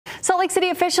Salt Lake City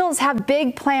officials have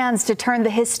big plans to turn the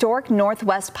historic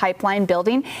Northwest Pipeline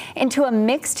building into a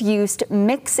mixed-use,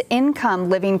 mixed-income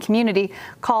living community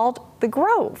called The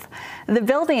Grove. The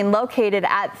building, located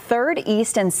at 3rd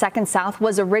East and 2nd South,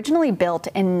 was originally built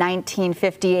in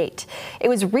 1958. It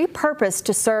was repurposed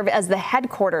to serve as the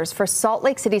headquarters for Salt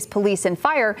Lake City's police and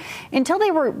fire until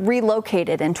they were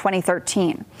relocated in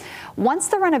 2013. Once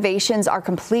the renovations are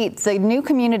complete, the new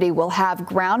community will have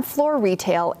ground floor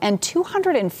retail and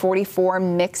 244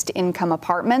 mixed-income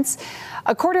apartments,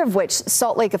 a quarter of which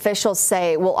Salt Lake officials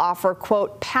say will offer,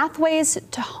 quote, pathways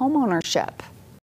to homeownership.